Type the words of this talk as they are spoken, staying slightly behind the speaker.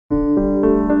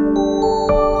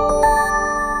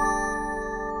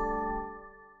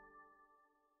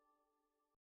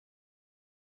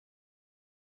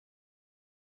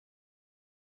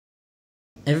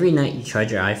Every night you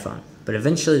charge your iPhone, but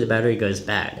eventually the battery goes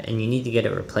bad and you need to get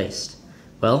it replaced.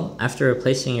 Well, after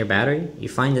replacing your battery, you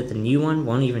find that the new one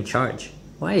won't even charge.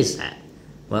 Why is that?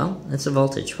 Well, it's a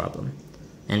voltage problem,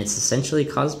 and it's essentially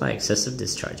caused by excessive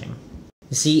discharging.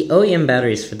 You see, OEM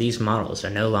batteries for these models are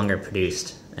no longer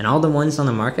produced, and all the ones on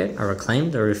the market are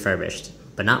reclaimed or refurbished,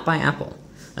 but not by Apple.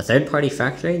 A third-party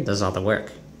factory does all the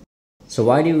work. So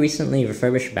why do recently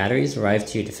refurbished batteries arrive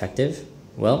to you defective?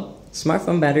 Well,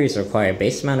 smartphone batteries require a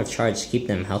base amount of charge to keep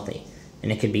them healthy,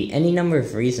 and it could be any number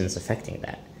of reasons affecting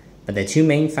that. But the two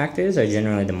main factors are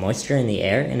generally the moisture in the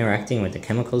air interacting with the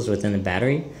chemicals within the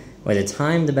battery, or the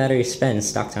time the battery spends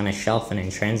stocked on a shelf and in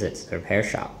transit to the repair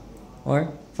shop,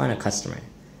 or find a customer.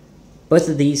 Both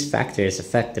of these factors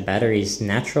affect the battery's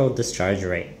natural discharge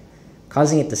rate,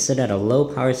 causing it to sit at a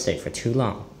low power state for too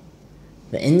long.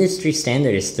 The industry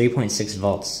standard is 3.6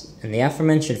 volts, and the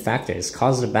aforementioned factors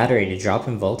cause the battery to drop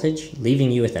in voltage,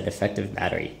 leaving you with a defective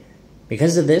battery.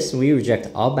 Because of this, we reject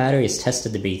all batteries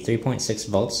tested to be 3.6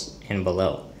 volts and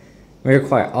below. We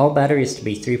require all batteries to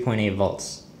be 3.8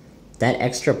 volts. That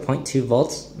extra 0.2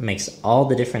 volts makes all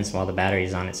the difference while the battery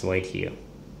is on its way to you.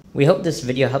 We hope this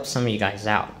video helps some of you guys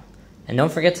out. And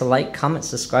don't forget to like, comment,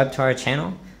 subscribe to our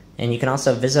channel, and you can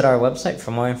also visit our website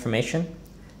for more information.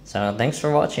 So thanks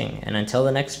for watching, and until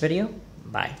the next video,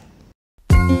 bye.